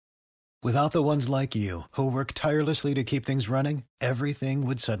Without the ones like you, who work tirelessly to keep things running, everything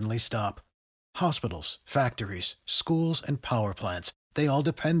would suddenly stop. Hospitals, factories, schools, and power plants, they all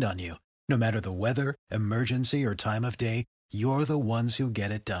depend on you. No matter the weather, emergency, or time of day, you're the ones who get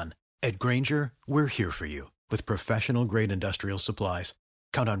it done. At Grainger, we're here for you with professional-grade industrial supplies.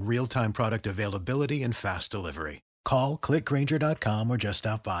 Count on real-time product availability and fast delivery. Call, click Grainger.com, or just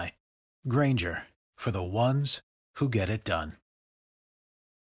stop by. Grainger, for the ones who get it done.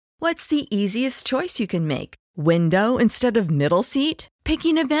 What's the easiest choice you can make? Window instead of middle seat?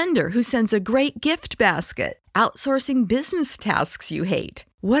 Picking a vendor who sends a great gift basket? Outsourcing business tasks you hate?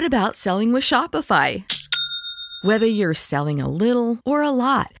 What about selling with Shopify? Whether you're selling a little or a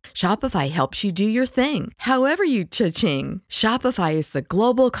lot, Shopify helps you do your thing, however you cha-ching. Shopify is the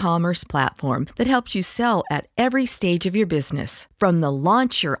global commerce platform that helps you sell at every stage of your business. From the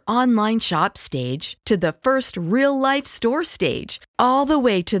launch your online shop stage to the first real-life store stage, all the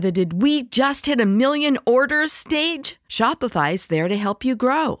way to the did we just hit 1 million orders stage. Shopify's there to help you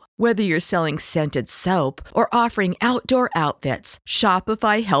grow. Whether you're selling scented soap or offering outdoor outfits,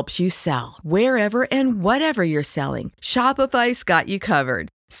 Shopify helps you sell. Wherever and whatever you're selling, Shopify's got you covered.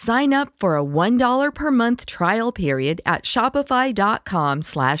 Sign up for a $1 per month trial period at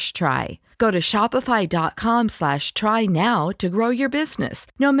shopify.com/try. Go to shopify.com/try now to grow your business,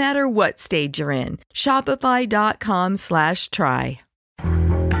 no matter what stage you're in. Shopify.com/try.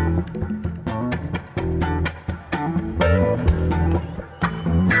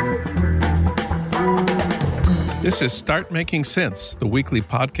 This is Start Making Sense, the weekly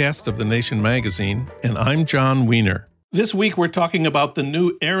podcast of The Nation magazine, and I'm John Wiener. This week we're talking about the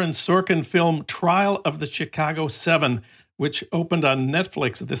new Aaron Sorkin film Trial of the Chicago 7, which opened on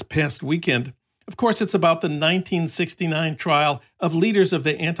Netflix this past weekend. Of course, it's about the 1969 trial of leaders of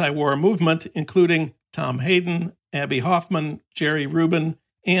the anti-war movement, including Tom Hayden, Abbie Hoffman, Jerry Rubin,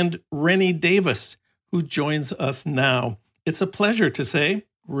 and Rennie Davis, who joins us now. It's a pleasure to say,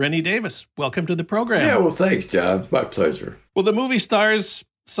 Rennie Davis, welcome to the program. Yeah, well, thanks, John. It's my pleasure. Well, the movie stars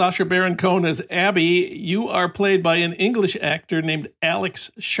Sacha Baron Cohen as Abbie. You are played by an English actor named Alex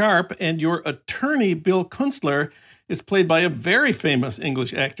Sharp, and your attorney, Bill Kunstler, is played by a very famous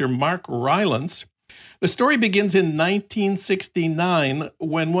English actor, Mark Rylance. The story begins in 1969,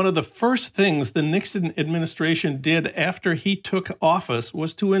 when one of the first things the Nixon administration did after he took office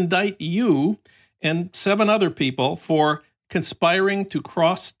was to indict you and 7 other people for conspiring to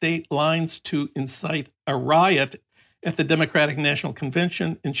cross state lines to incite a riot at the Democratic National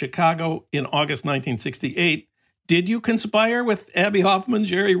Convention in Chicago in August 1968. Did you conspire with Abbie Hoffman,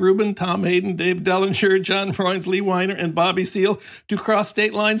 Jerry Rubin, Tom Hayden, Dave Dellinger, John Freund, Lee Weiner, and Bobby Seale to cross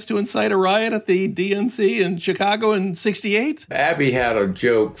state lines to incite a riot at the DNC in Chicago in 68? Abbie had a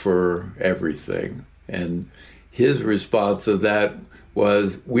joke for everything, and his response to that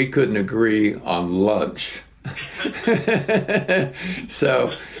was, we couldn't agree on lunch.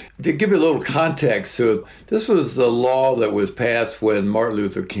 So, to give you a little context to it, this was the law that was passed when Martin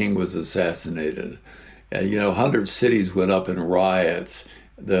Luther King was assassinated. 100 cities went up in riots.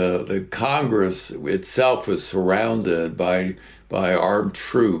 The Congress itself was surrounded by armed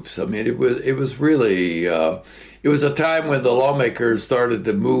troops. I mean, it was really it was a time when the lawmakers started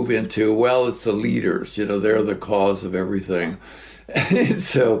to move into, well, it's the leaders. They're the cause of everything.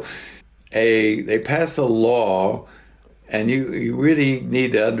 So they passed a law, and you really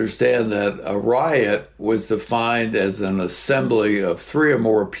need to understand that a riot was defined as an assembly of 3 or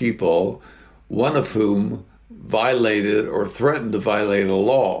more people, one of whom violated or threatened to violate a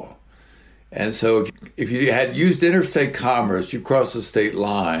law. And so if you had used interstate commerce, you crossed the state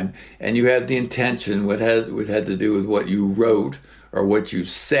line, and you had the intention, what had to do with what you wrote or what you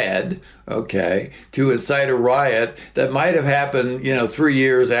said, okay, to incite a riot that might have happened, 3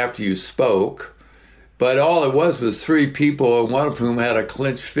 years after you spoke, but all it was 3 people, and one of whom had a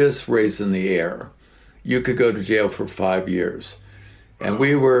clenched fist raised in the air. You could go to jail for 5 years. And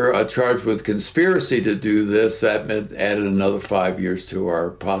we were charged with conspiracy to do this. That meant added another 5 years to our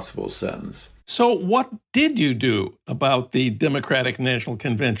possible sentence. So what did you do about the Democratic National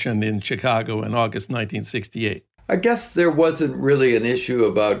Convention in Chicago in August 1968? I guess there wasn't really an issue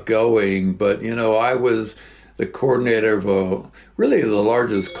about going, but, I was the coordinator of really the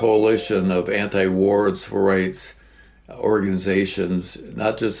largest coalition of anti-war and civil rights organizations,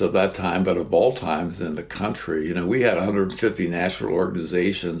 not just of that time, but of all times in the country. We had 150 national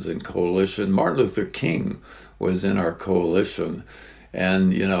organizations in coalition. Martin Luther King was in our coalition.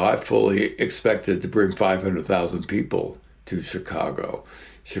 And, I fully expected to bring 500,000 people to Chicago.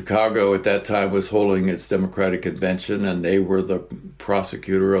 Chicago at that time was holding its Democratic Convention, and they were the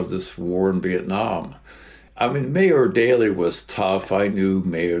prosecutor of this war in Vietnam. I mean, Mayor Daley was tough. I knew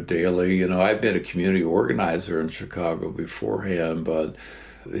Mayor Daley. You know, I'd been a community organizer in Chicago beforehand, but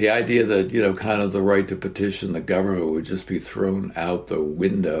the idea that, kind of the right to petition the government would just be thrown out the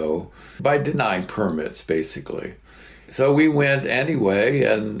window by denying permits, basically. So we went anyway,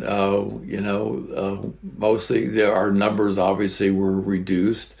 and, mostly our numbers obviously were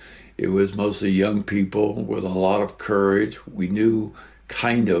reduced. It was mostly young people with a lot of courage. We knew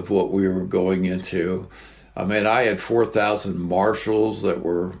kind of what we were going into. I mean, I had 4,000 marshals that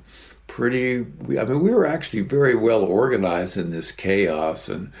were we were actually very well organized in this chaos,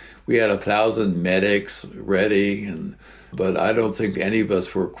 and we had 1,000 medics ready, but I don't think any of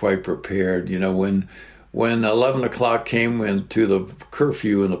us were quite prepared. When 11 o'clock came to the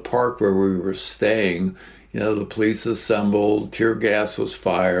curfew in the park where we were staying, the police assembled, tear gas was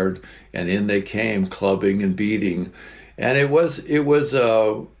fired, and in they came, clubbing and beating. And it wasn't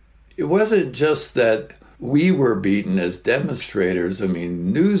just that we were beaten as demonstrators. I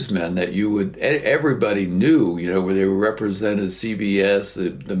mean, newsmen that everybody knew, where they represented CBS,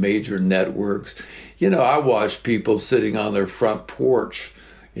 the major networks. I watched people sitting on their front porch,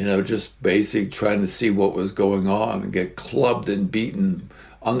 just basically trying to see what was going on and get clubbed and beaten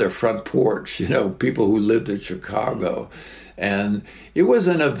on their front porch, people who lived in Chicago. And it was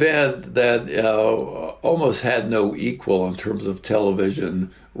an event that almost had no equal in terms of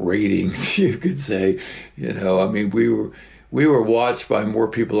television ratings, you could say. I mean, we were watched by more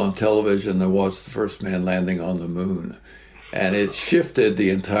people on television than watched the first man landing on the moon. And it shifted the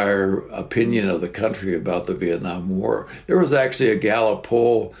entire opinion of the country about the Vietnam War. There was actually a Gallup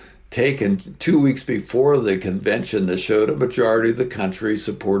poll taken 2 weeks before the convention that showed a majority of the country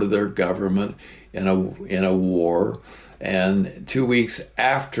supported their government in a war. And 2 weeks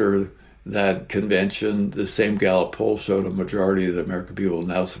after that convention, the same Gallup poll showed a majority of the American people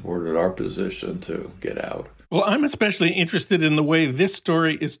now supported our position to get out. Well, I'm especially interested in the way this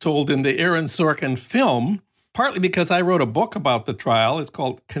story is told in the Aaron Sorkin film, partly because I wrote a book about the trial. It's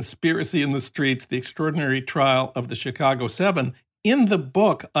called Conspiracy in the Streets, The Extraordinary Trial of the Chicago Seven. In the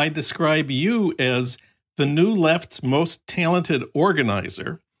book, I describe you as the New Left's most talented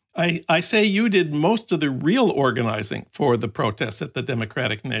organizer. I say you did most of the real organizing for the protests at the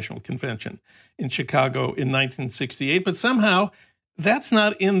Democratic National Convention in Chicago in 1968, but somehow that's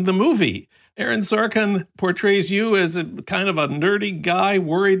not in the movie. Aaron Sorkin portrays you as a kind of a nerdy guy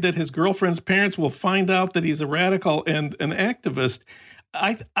worried that his girlfriend's parents will find out that he's a radical and an activist.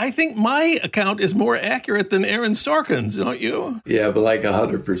 I think my account is more accurate than Aaron Sorkin's, don't you? Yeah, but like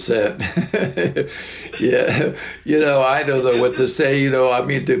 100%. Yeah, I don't know what to say. I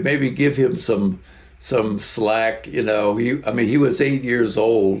mean, to maybe give him some slack. He was 8 years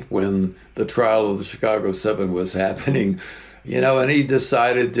old when the trial of the Chicago Seven was happening. And he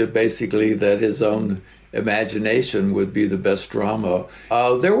decided to basically that his own imagination would be the best drama.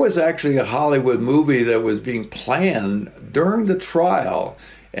 There was actually a Hollywood movie that was being planned during the trial,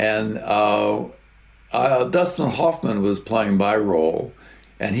 and Dustin Hoffman was playing my role,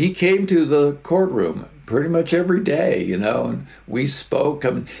 and he came to the courtroom pretty much every day, and we spoke.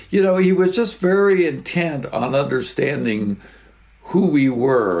 He was just very intent on understanding who we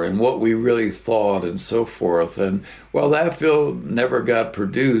were and what we really thought and so forth. And while that film never got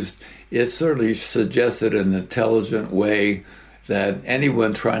produced, it certainly suggested in an intelligent way that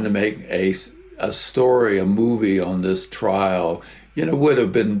anyone trying to make a story, a movie on this trial, would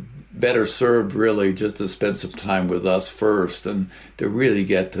have been better served really just to spend some time with us first and to really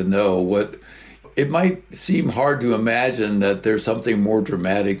get to know what. It might seem hard to imagine that there's something more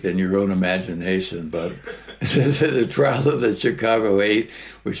dramatic than your own imagination, but the trial of the Chicago 8,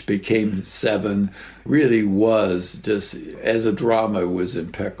 which became 7, really was just, as a drama, was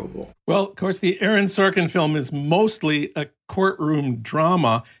impeccable. Well, of course, the Aaron Sorkin film is mostly a courtroom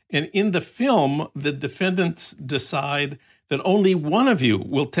drama, and in the film, the defendants decide that only one of you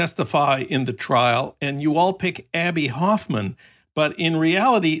will testify in the trial, and you all pick Abby Hoffman. But in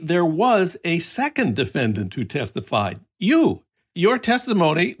reality, there was a second defendant who testified, you. Your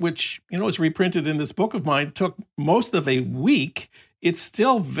testimony, which, is reprinted in this book of mine, took most of a week. It's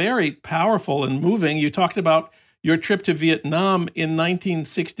still very powerful and moving. You talked about your trip to Vietnam in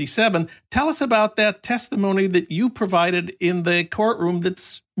 1967. Tell us about that testimony that you provided in the courtroom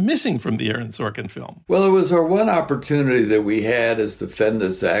that's missing from the Aaron Sorkin film. Well, it was our one opportunity that we had as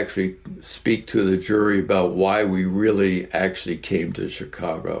defendants to actually speak to the jury about why we really actually came to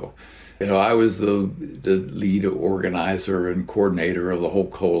Chicago. I was the lead organizer and coordinator of the whole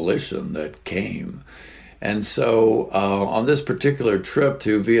coalition that came. And so on this particular trip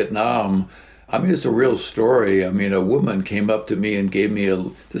to Vietnam, I mean, it's a real story. I mean, a woman came up to me and gave me it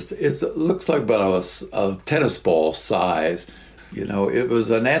looks like about a tennis ball size. You know, it was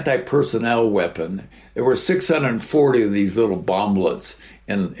an anti-personnel weapon. There were 640 of these little bomblets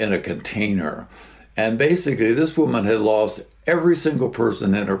in a container. And basically, this woman had lost every single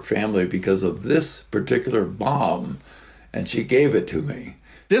person in her family because of this particular bomb, and she gave it to me.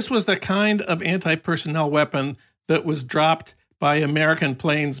 This was the kind of anti-personnel weapon that was dropped by American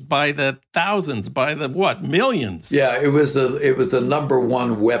planes by the thousands, by the millions? Yeah, it was the number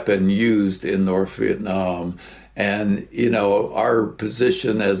one weapon used in North Vietnam. And, you know, our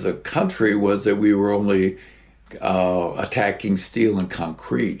position as a country was that we were only attacking steel and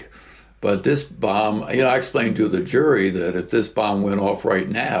concrete. But this bomb, you know, I explained to the jury that if this bomb went off right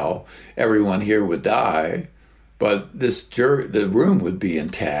now, everyone here would die. But the room would be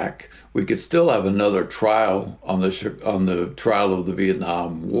intact. We could still have another trial on the trial of the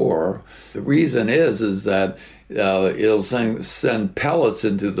Vietnam War. The reason is that it'll send pellets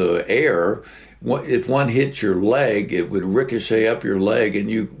into the air. If one hit your leg, it would ricochet up your leg, and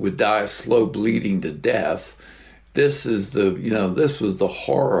you would die slow bleeding to death. This was the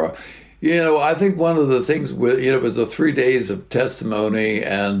horror. You know, I think one of the things it was 3 days of testimony,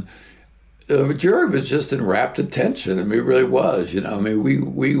 and the jury was just in rapt attention. I mean, it really was. You know, I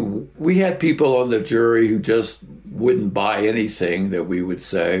mean, we had people on the jury who just wouldn't buy anything that we would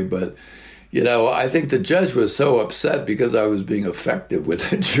say, but you know, I think the judge was so upset because I was being effective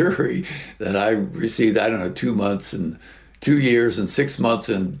with the jury that I received, 2 years and 6 months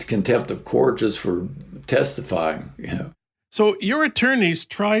in contempt of court just for testifying. You know. So your attorneys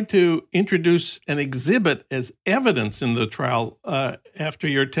tried to introduce an exhibit as evidence in the trial after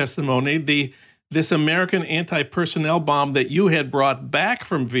your testimony, this American anti-personnel bomb that you had brought back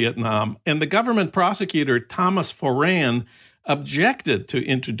from Vietnam. And the government prosecutor, Thomas Foran, objected to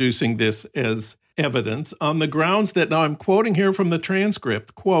introducing this as evidence on the grounds that, now I'm quoting here from the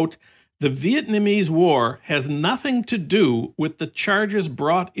transcript, quote, "The Vietnamese War has nothing to do with the charges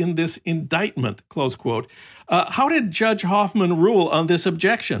brought in this indictment," close quote. How did Judge Hoffman rule on this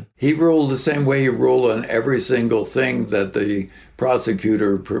objection? He ruled the same way he ruled on every single thing that the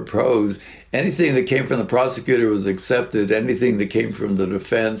prosecutor proposed. Anything that came from the prosecutor was accepted. Anything that came from the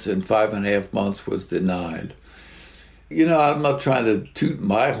defense in 5.5 months was denied. You know, I'm not trying to toot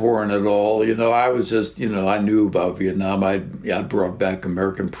my horn at all. You know, I was just, you know, I knew about Vietnam. I brought back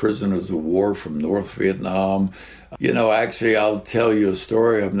American prisoners of war from North Vietnam. You know, actually, I'll tell you a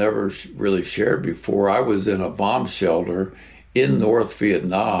story I've never really shared before. I was in a bomb shelter in North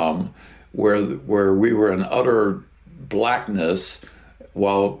Vietnam where we were in utter blackness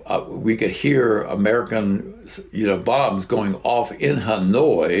while we could hear American, you know, bombs going off in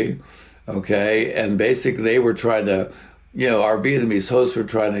Hanoi. Okay, and basically they were trying to, you know, our Vietnamese hosts were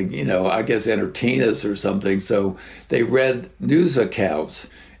trying to, you know, I guess entertain us or something. So they read news accounts,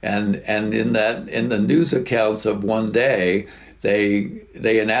 and in the news accounts of one day,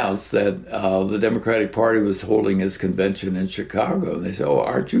 they announced that the Democratic Party was holding its convention in Chicago. And they said, "Oh,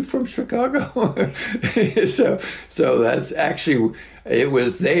 aren't you from Chicago?" so that's actually, it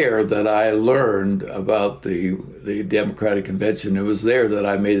was there that I learned about the Democratic Convention. It was there that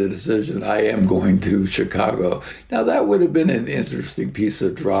I made the decision, I am going to Chicago. Now, that would have been an interesting piece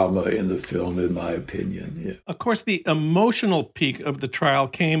of drama in the film, in my opinion. Yeah. Of course, the emotional peak of the trial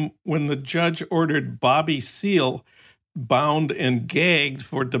came when the judge ordered Bobby Seale bound and gagged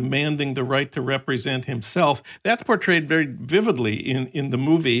for demanding the right to represent himself. That's portrayed very vividly in the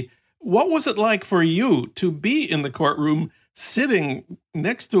movie. What was it like for you to be in the courtroom sitting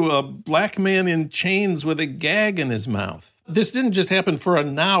next to a black man in chains with a gag in his mouth? This didn't just happen for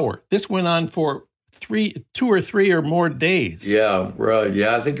an hour. This went on for 2 or 3 or more days. Yeah, right.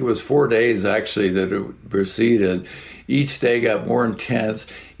 Yeah, I think it was 4 days actually that it proceeded. Each day got more intense.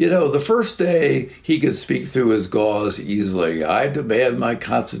 You know, the first day he could speak through his gauze easily. I demand my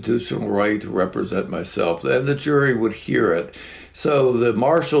constitutional right to represent myself, and the jury would hear it. So the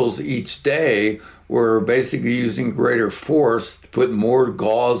marshals each day were basically using greater force to put more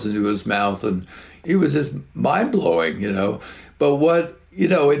gauze into his mouth, and it was just mind-blowing, you know. But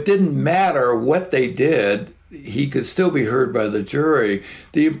it didn't matter what they did. He could still be heard by the jury.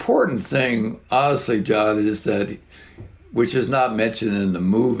 The important thing, honestly, John, is that, which is not mentioned in the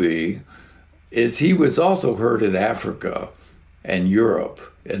movie, is he was also heard in Africa and Europe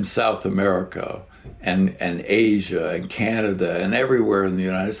and South America and Asia and Canada and everywhere in the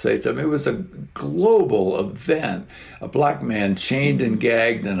United States. I mean, it was a global event. A black man chained and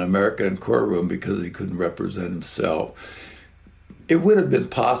gagged in an American courtroom because he couldn't represent himself. It would have been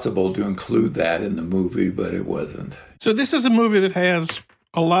possible to include that in the movie, but it wasn't. So this is a movie that has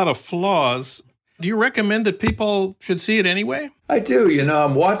a lot of flaws. Do you recommend that people should see it anyway? I do.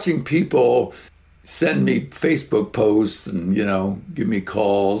 I'm watching people send me Facebook posts and, give me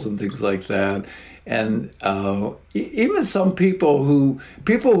calls and things like that. And even some people who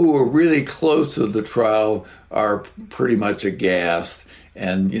are really close to the trial are pretty much aghast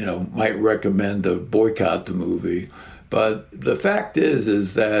and, might recommend to boycott the movie. But the fact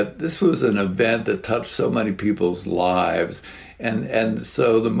is that this was an event that touched so many people's lives. And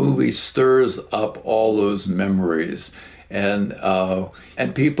so the movie stirs up all those memories. And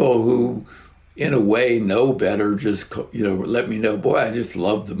people who, in a way, know better just, let me know, boy, I just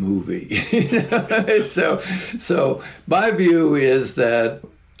love the movie. So my view is that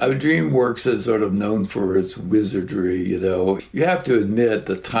DreamWorks is sort of known for its wizardry, You have to admit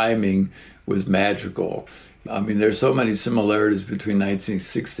the timing was magical. I mean, there's so many similarities between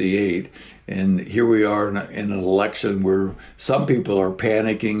 1968 and here we are in an election where some people are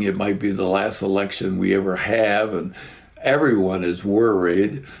panicking. It might be the last election we ever have, and everyone is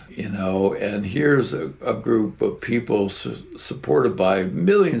worried, and here's a group of people supported by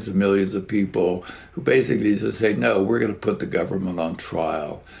millions and millions of people who basically just say, no, we're going to put the government on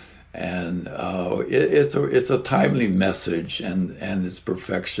trial. And it's a timely message, and its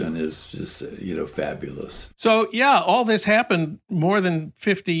perfection is just, fabulous. So, yeah, all this happened more than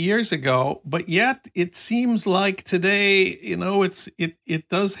 50 years ago, but yet it seems like today, it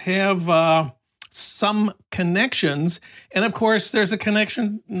does have some connections. And of course, there's a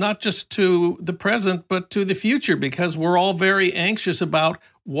connection not just to the present, but to the future, because we're all very anxious about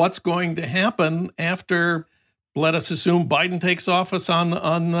what's going to happen after, let us assume, Biden takes office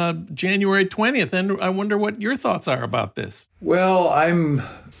on January 20th. And I wonder what your thoughts are about this. Well, I'm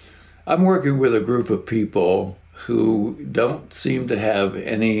working with a group of people who don't seem to have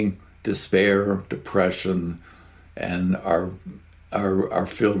any despair, depression, and are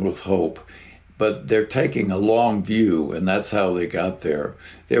filled with hope. But they're taking a long view, and that's how they got there.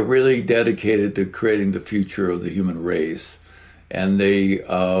 They're really dedicated to creating the future of the human race, and they're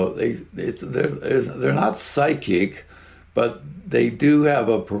not psychic, but they do have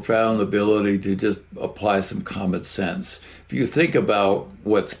a profound ability to just apply some common sense. If you think about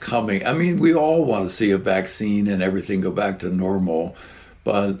what's coming, I mean, we all want to see a vaccine and everything go back to normal,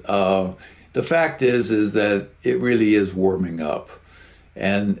 but the fact is that it really is warming up.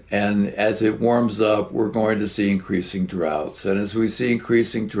 And as it warms up, we're going to see increasing droughts. And as we see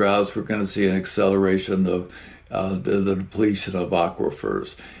increasing droughts, we're going to see an acceleration of the depletion of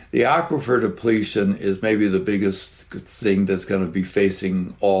aquifers. The aquifer depletion is maybe the biggest thing that's going to be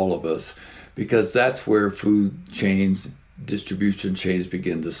facing all of us, because that's where food chains, distribution chains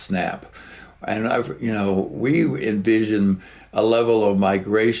begin to snap. And we envision a level of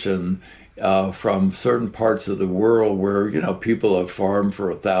migration from certain parts of the world where, people have farmed for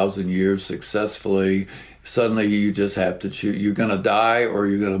 1,000 years successfully. Suddenly you just have to choose. You're going to die or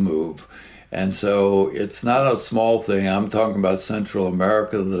you're going to move. And so it's not a small thing. I'm talking about Central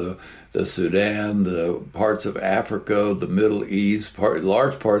America, the Sudan, the parts of Africa, the Middle East,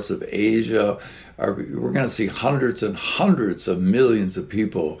 large parts of Asia. We're going to see hundreds and hundreds of millions of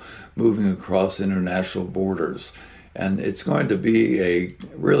people moving across international borders. And it's going to be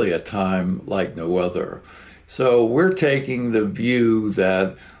really a time like no other. So we're taking the view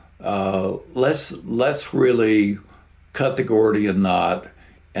that let's really cut the Gordian knot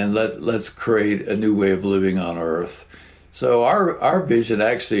and let's create a new way of living on Earth. So our vision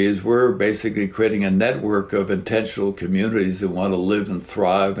actually is we're basically creating a network of intentional communities that want to live and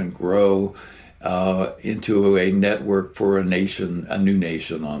thrive and grow into a network for a new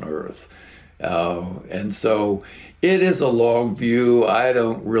nation on Earth. And so it is a long view. I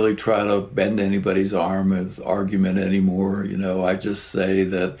don't really try to bend anybody's arm as argument anymore. I just say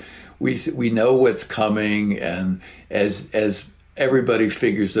that we know what's coming, and as everybody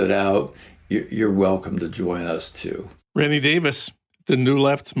figures it out, you're welcome to join us too. Rennie Davis, the New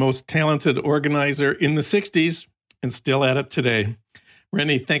Left's most talented organizer in the 60s and still at it today.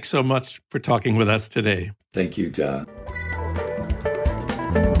 Rennie, thanks so much for talking with us today. Thank you, John.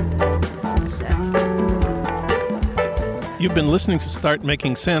 You've been listening to Start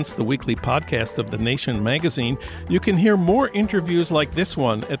Making Sense, the weekly podcast of The Nation magazine. You can hear more interviews like this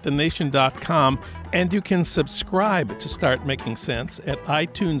one at thenation.com, and you can subscribe to Start Making Sense at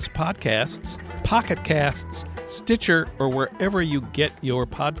iTunes Podcasts, Pocket Casts, Stitcher, or wherever you get your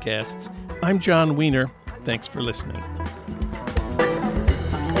podcasts. I'm John Wiener. Thanks for listening.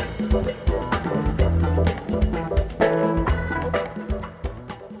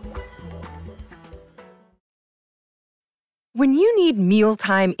 When you need need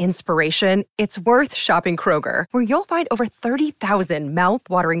mealtime inspiration, it's worth shopping Kroger, where you'll find over 30,000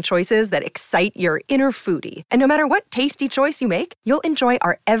 mouth-watering choices that excite your inner foodie. And no matter what tasty choice you make, you'll enjoy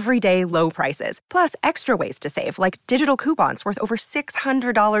our everyday low prices, plus extra ways to save, like digital coupons worth over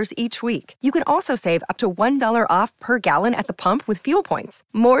 $600 each week. You can also save up to $1 off per gallon at the pump with fuel points.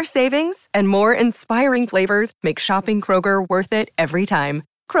 More savings and more inspiring flavors make shopping Kroger worth it every time.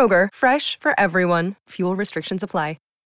 Kroger, fresh for everyone. Fuel restrictions apply.